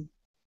reason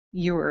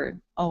you were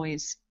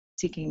always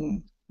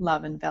seeking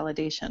love and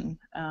validation,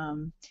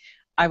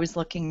 I was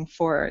looking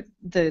for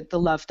the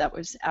love that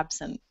was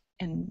absent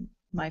in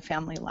my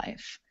family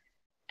life.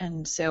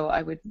 And so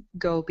I would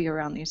go be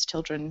around these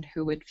children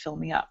who would fill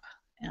me up,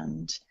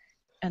 and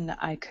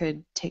I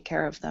could take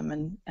care of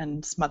them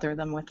and smother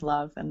them with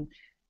love and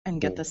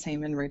get the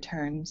same in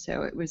return.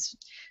 So it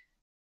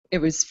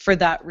was for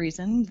that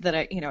reason that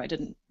I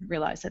didn't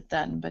realize it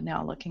then, but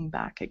now looking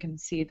back, I can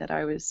see that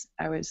I was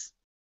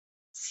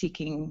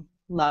seeking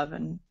love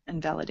and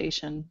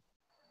validation.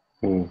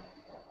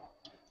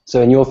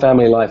 So in your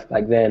family life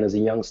back then as a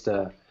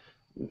youngster,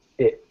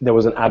 there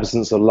was an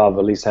absence of love,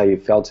 at least how you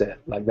felt it.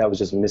 Like that was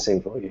just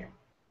missing for you.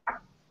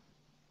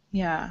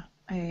 Yeah,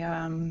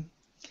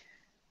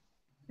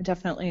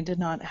 definitely did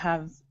not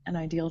have an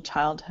ideal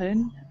childhood.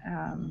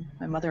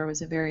 My mother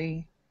was a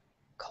very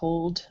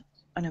cold,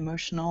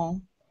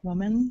 unemotional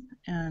woman,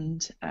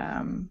 and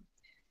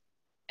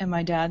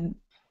my dad,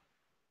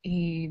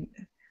 he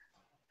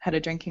had a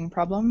drinking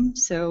problem,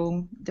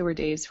 so there were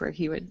days where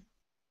he would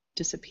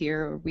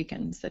disappear, or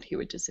weekends that he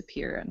would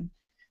disappear, and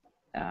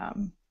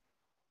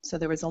so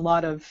there was a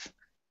lot of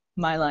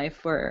my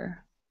life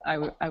where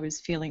I was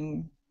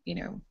feeling,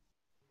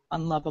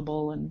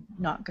 unlovable and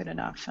not good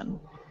enough,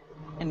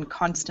 and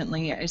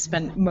constantly I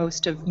spent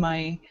most of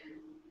my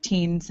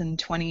teens and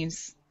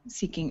 20s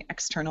seeking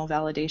external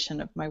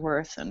validation of my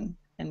worth and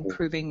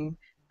proving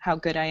how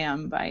good I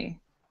am by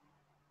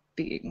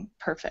being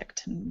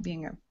perfect and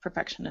being a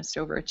perfectionist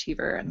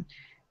overachiever and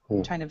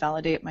trying to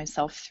validate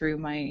myself through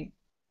my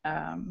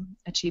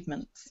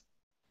achievements.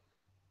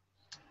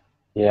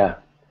 Yeah.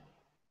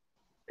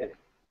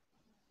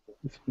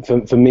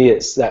 For me,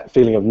 it's that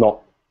feeling of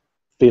not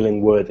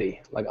feeling worthy.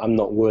 Like I'm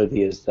not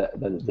worthy is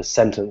the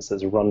sentence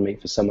that's run me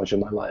for so much of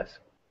my life.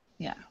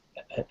 Yeah.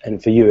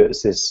 And for you, it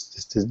was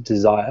this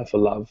desire for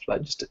love,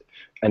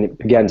 and it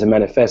began to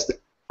manifest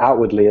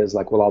outwardly as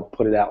like, well, I'll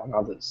put it out on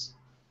others,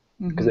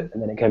 and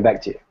then it came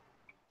back to you.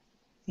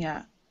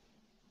 Yeah.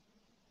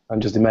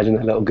 I'm just imagining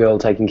that little girl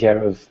taking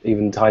care of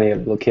even tinier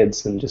little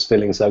kids and just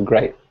feeling so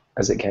great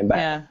as it came back.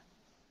 Yeah.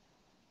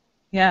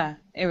 Yeah.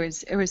 It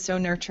was so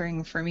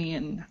nurturing for me,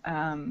 and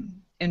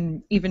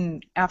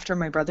even after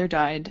my brother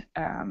died,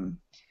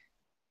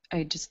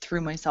 I just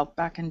threw myself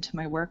back into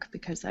my work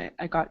because I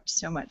got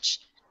so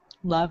much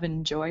love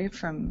and joy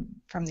from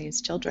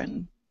these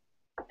children,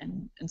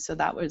 and so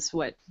that was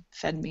what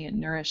fed me and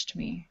nourished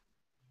me.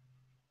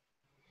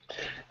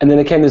 And then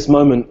there came this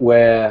moment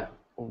where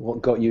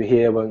what got you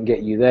here won't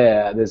get you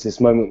there. There's this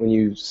moment when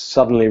you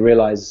suddenly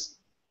realize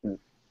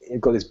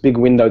you've got this big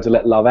window to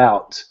let love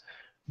out,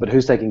 but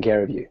who's taking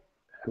care of you?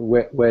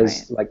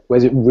 Where's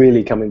it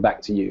really coming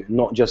back to you?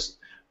 Not just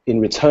in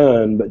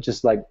return, but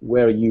just like,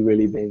 where are you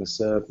really being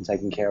served and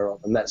taken care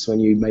of? And that's when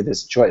you made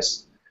this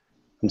choice.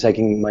 I'm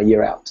taking my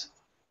year out.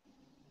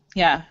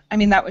 Yeah, I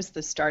mean, that was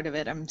the start of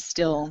it.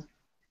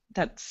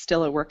 That's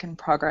still a work in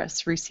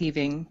progress,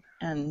 receiving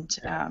and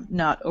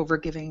not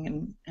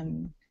overgiving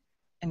and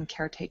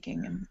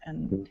caretaking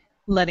and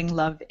letting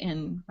love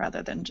in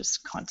rather than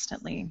just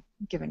constantly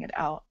giving it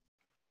out.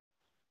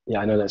 Yeah,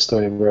 I know that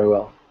story very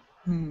well.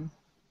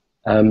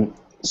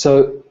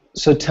 So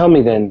tell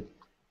me then,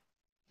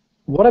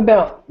 what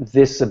about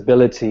this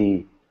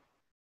ability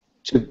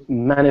to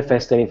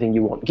manifest anything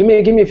you want? Give me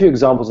a few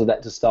examples of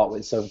that to start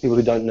with, so for people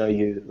who don't know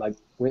you,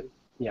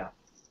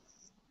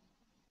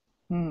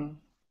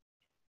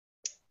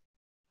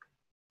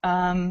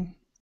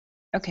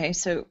 Okay,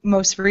 so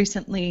most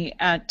recently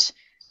at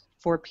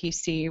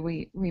 4PC,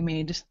 we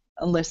made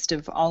a list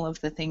of all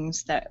of the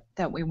things that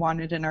we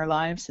wanted in our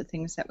lives, the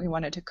things that we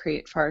wanted to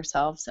create for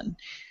ourselves,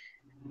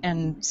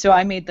 and so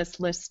I made this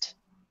list,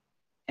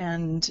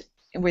 and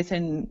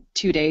within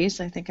 2 days,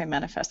 I think I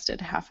manifested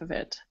half of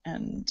it.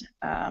 And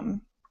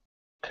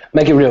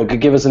make it real.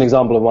 Give us an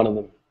example of one of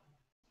them.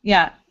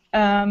 Yeah.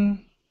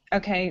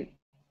 Okay.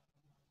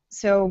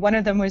 So one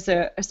of them was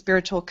a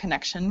spiritual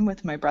connection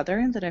with my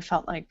brother that I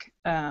felt like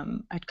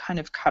I'd kind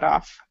of cut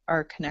off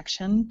our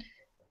connection.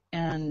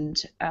 And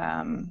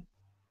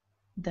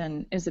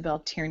then Isabel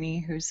Tierney,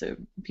 who's a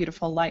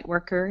beautiful light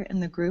worker in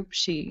the group,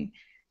 she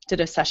did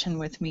a session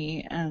with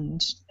me,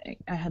 and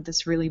I had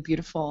this really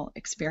beautiful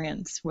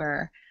experience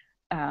where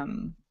I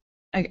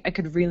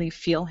could really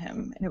feel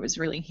him, and it was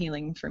really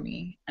healing for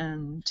me.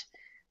 And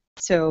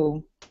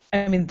so,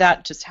 I mean,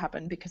 that just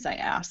happened because I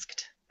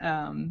asked.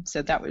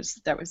 So that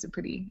was a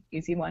pretty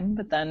easy one.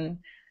 But then,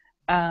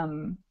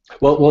 well,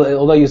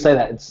 although you say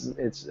that,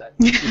 it's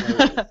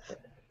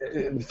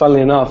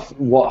funnily enough,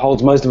 what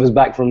holds most of us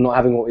back from not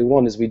having what we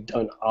want is we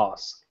don't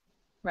ask.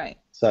 Right.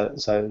 So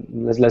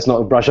let's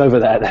not brush over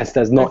that.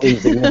 That's not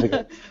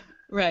insignificant.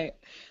 Right.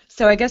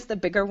 So I guess the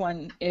bigger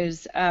one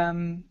is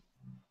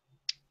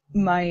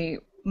my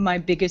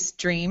biggest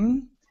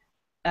dream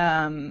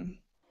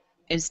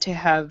is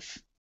to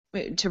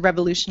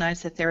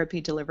revolutionize the therapy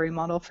delivery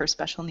model for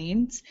special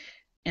needs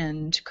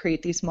and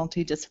create these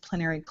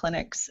multidisciplinary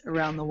clinics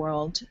around the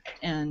world.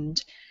 And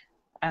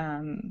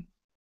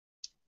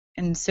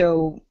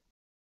so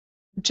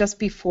just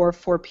before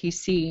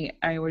 4PC,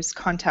 I was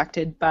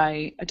contacted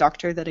by a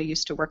doctor that I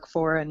used to work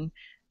for, and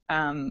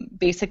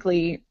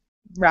basically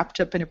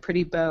wrapped up in a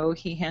pretty bow,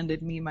 he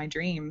handed me my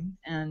dream,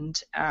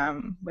 and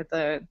with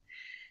a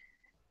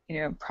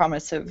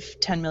promise of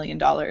 $10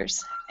 million.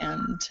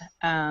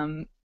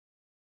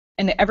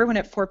 And everyone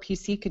at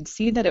 4PC could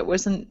see that I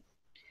wasn't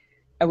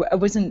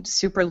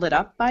super lit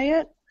up by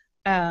it.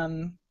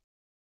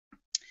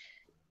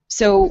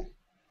 So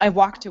I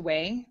walked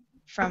away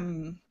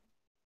from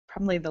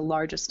probably the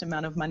largest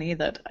amount of money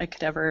that I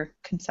could ever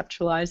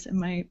conceptualize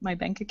in my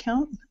bank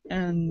account,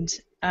 and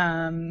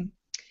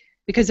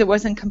because it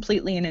wasn't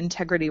completely in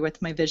integrity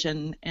with my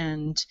vision,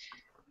 and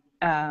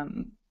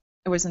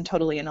it wasn't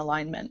totally in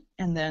alignment.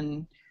 And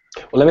then,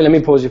 well, let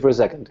me pause you for a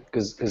second,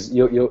 because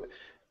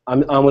I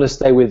want to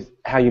stay with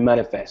how you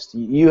manifest.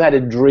 You had a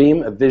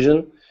dream, a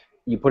vision,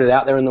 you put it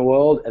out there in the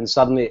world, and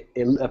suddenly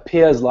it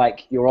appears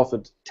like you're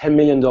offered $10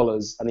 million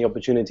and the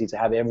opportunity to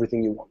have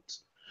everything you want.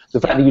 The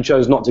fact that you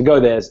chose not to go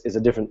there is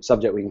a different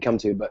subject we can come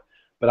to, but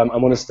I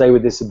want to stay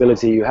with this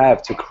ability you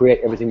have to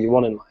create everything you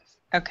want in life.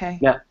 Okay.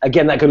 Now,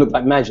 again, that could look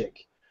like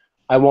magic.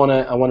 I want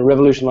to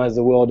revolutionize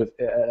the world of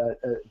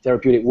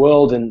therapeutic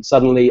world, and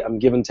suddenly I'm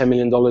given $10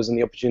 million and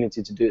the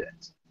opportunity to do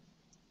that.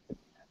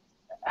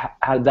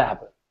 How did that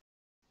happen?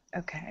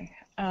 Okay.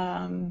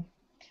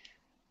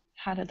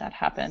 How did that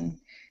happen?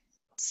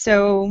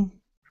 So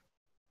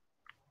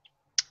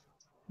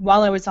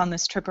while I was on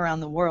this trip around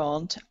the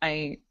world,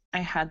 I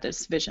had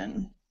this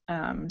vision.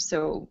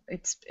 So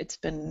it's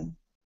been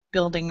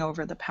building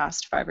over the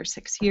past 5 or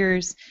 6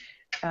 years.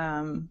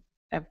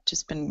 I've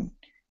just been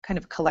kind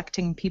of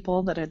collecting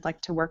people that I'd like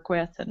to work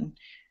with, and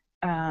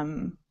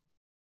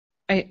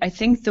I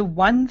think the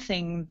one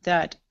thing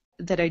that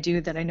I do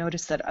that I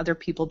notice that other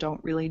people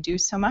don't really do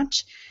so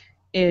much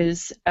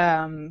is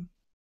I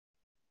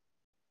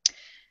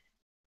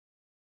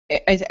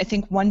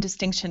think one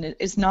distinction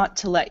is not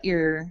to let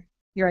your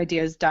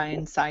ideas die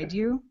inside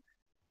you.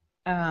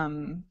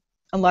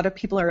 A lot of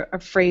people are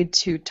afraid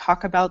to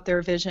talk about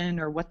their vision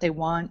or what they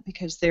want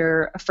because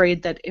they're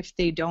afraid that if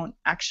they don't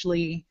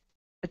actually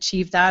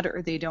achieve that,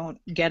 or they don't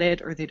get it,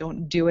 or they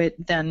don't do it,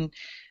 then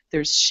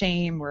there's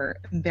shame or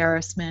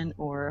embarrassment,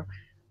 or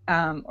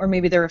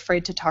maybe they're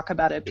afraid to talk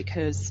about it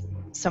because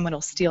someone will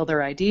steal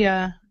their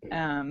idea.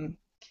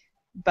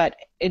 But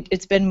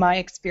it's been my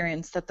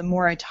experience that the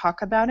more I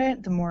talk about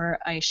it, the more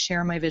I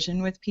share my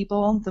vision with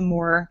people, the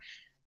more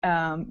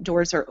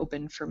doors are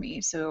open for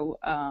me. So,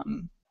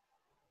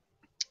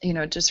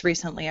 just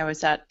recently I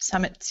was at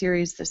Summit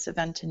Series, this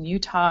event in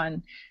Utah,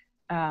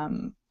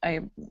 and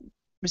I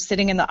was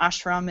sitting in the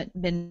ashram at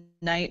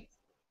midnight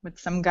with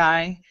some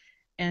guy,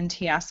 and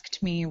he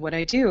asked me what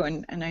I do,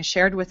 and I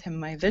shared with him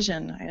my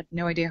vision. I had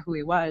no idea who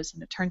he was,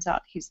 and it turns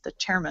out he's the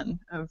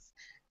chairman of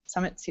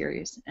Summit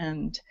Series,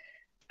 and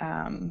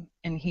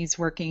he's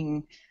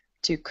working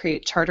to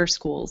create charter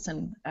schools,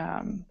 and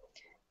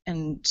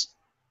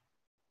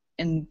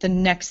the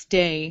next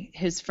day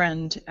his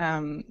friend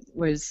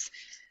was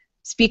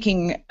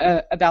speaking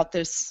about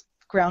this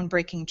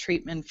groundbreaking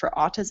treatment for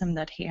autism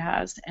that he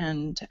has,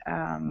 and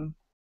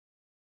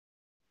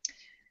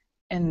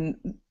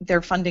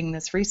they're funding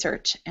this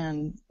research,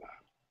 and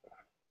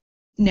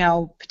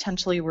now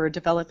potentially we're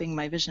developing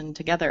my vision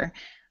together.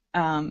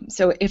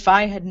 So if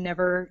I had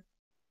never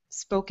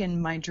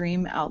spoken my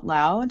dream out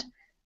loud,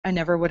 I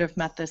never would have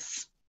met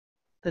this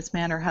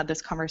man or had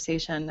this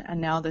conversation,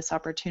 and now this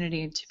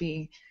opportunity to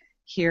be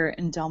here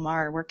in Del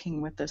Mar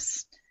working with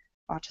this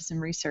autism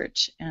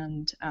research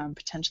and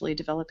potentially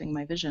developing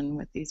my vision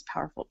with these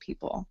powerful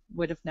people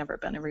would have never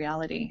been a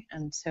reality.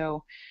 And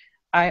so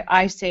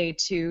I say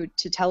to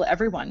tell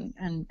everyone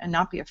and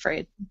not be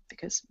afraid,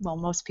 because, well,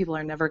 most people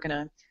are never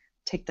going to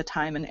take the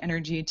time and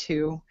energy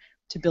to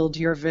build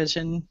your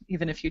vision,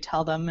 even if you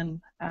tell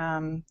them.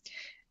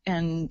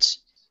 And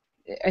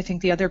I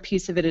think the other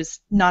piece of it is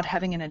not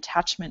having an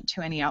attachment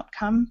to any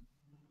outcome.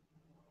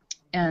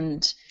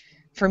 And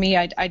for me,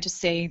 I just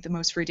say the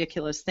most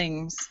ridiculous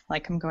things,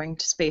 like I'm going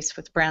to space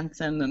with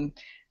Branson,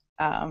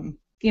 and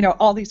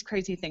all these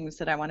crazy things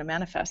that I want to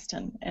manifest.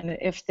 And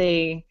if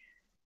they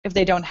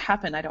don't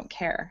happen, I don't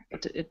care.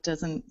 It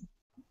doesn't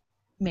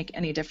make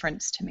any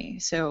difference to me.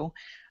 So,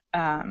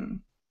 let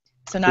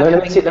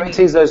me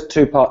tease those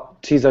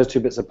two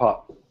bits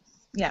apart.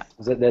 Yeah.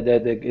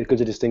 They're good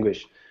to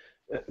distinguish.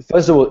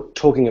 First of all,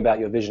 talking about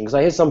your vision, because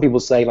I hear some people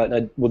say, like,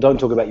 well, don't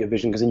talk about your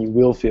vision because then you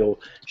will feel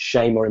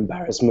shame or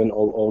embarrassment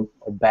or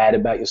bad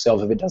about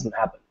yourself if it doesn't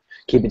happen.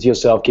 Keep it to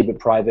yourself, keep it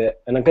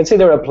private. And I can see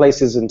there are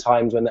places and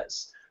times when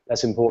that's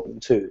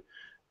important too.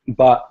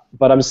 But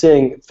I'm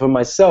seeing for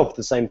myself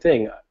the same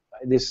thing.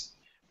 This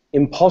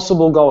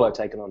impossible goal I've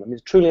taken on. I mean,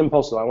 it's truly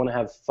impossible. I want to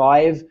have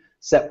 5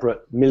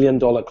 separate $1 million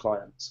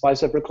clients. 5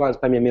 separate clients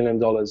pay me $1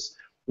 million. And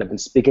I've been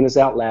speaking this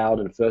out loud,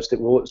 and first it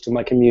was to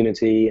my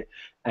community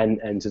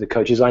and to the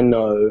coaches I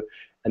know,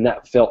 and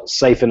that felt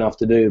safe enough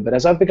to do. But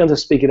as I've begun to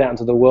speak it out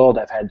into the world,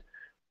 I've had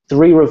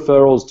 3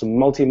 referrals to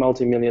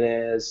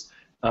multi-millionaires.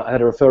 I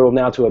had a referral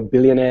now to a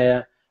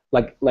billionaire.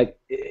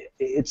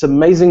 It's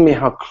amazing me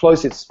how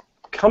close it's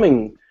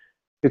coming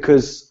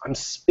because I'm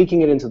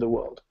speaking it into the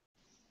world.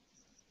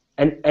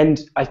 And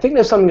I think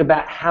there's something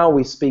about how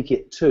we speak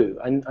it too.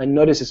 I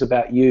notice this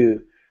about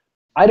you.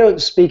 I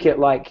don't speak it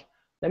like,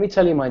 let me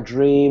tell you my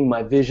dream,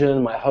 my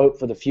vision, my hope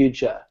for the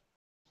future.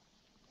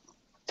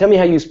 Tell me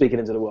how you speak it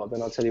into the world,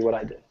 then I'll tell you what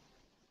I do.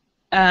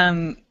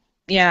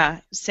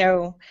 Yeah,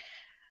 so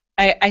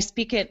I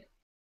speak it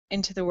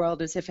into the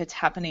world as if it's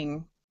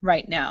happening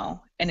right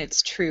now, and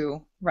it's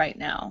true right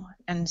now.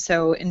 And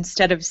so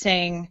instead of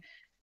saying,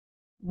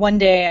 one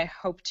day I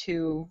hope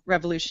to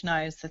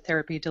revolutionize the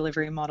therapy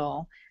delivery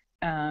model,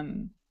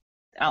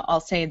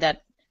 I'll say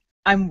that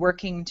I'm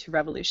working to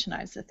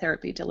revolutionize the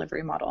therapy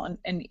delivery model.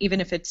 And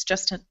even if it's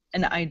just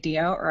an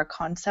idea or a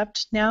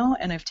concept now,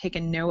 and I've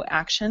taken no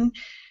action,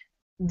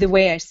 the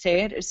way I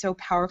say it is so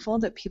powerful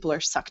that people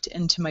are sucked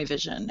into my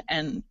vision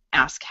and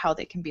ask how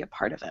they can be a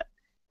part of it.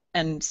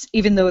 And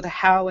even though the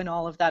how and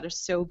all of that is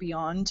so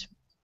beyond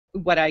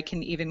what I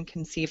can even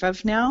conceive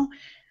of now,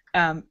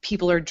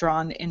 people are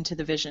drawn into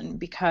the vision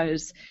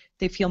because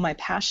they feel my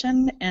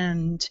passion,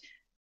 and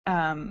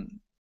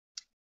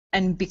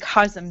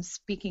because I'm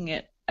speaking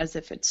it as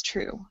if it's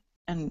true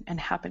and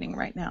happening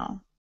right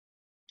now.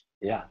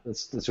 Yeah,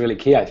 that's really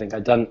key. I think I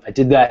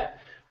did that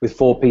with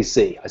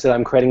 4PC. I said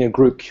I'm creating a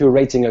group,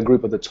 curating a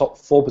group of the top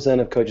 4%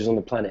 of coaches on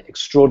the planet,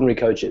 extraordinary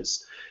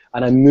coaches,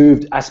 and I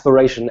moved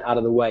aspiration out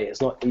of the way.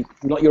 It's not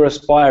you're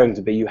aspiring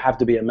to be. You have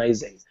to be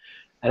amazing.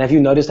 And have you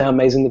noticed how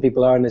amazing the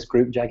people are in this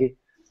group, Jackie?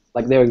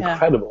 Like, they're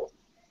incredible,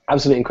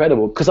 absolutely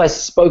incredible. Because I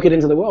spoke it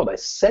into the world. I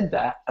said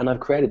that, and I've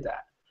created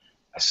that.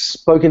 I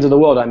spoke into the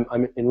world.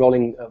 I'm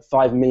enrolling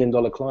 $5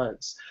 million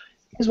clients.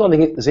 Here's one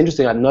thing that's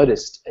interesting I've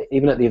noticed,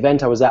 even at the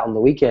event I was at on the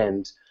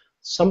weekend,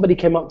 somebody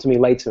came up to me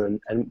later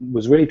and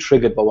was really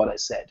triggered by what I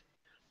said.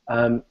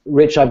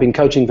 Rich, I've been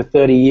coaching for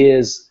 30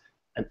 years,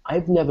 and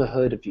I've never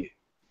heard of you.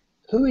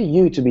 Who are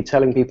you to be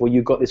telling people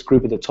you've got this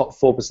group of the top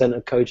 4%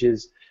 of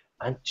coaches?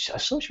 And I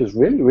saw she was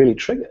really, really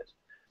triggered.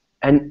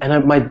 And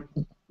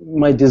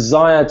my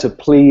desire to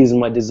please and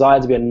my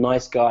desire to be a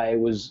nice guy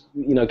was,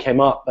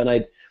 came up, and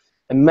I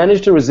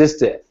managed to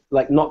resist it,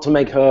 like not to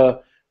make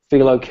her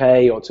feel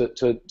okay or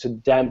to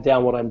damp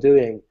down what I'm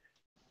doing.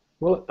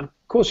 Well, of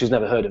course she's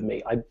never heard of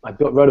me. I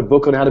wrote a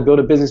book on how to build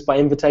a business by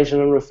invitation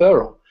and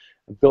referral.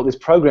 I built this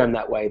program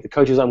that way. The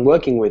coaches I'm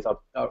working with are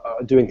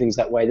doing things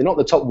that way. They're not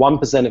the top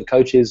 1% of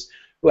coaches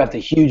who have the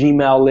huge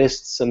email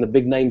lists and the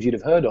big names you'd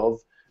have heard of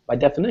by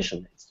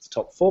definition. It's the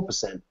top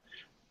 4%.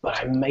 But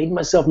I made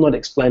myself not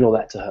explain all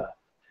that to her.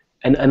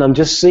 And I'm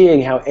just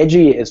seeing how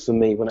edgy it is for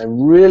me when I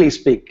really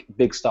speak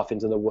big stuff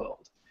into the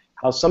world.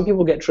 How some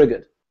people get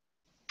triggered.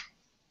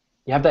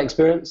 You have that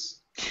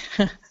experience?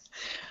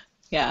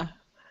 Yeah,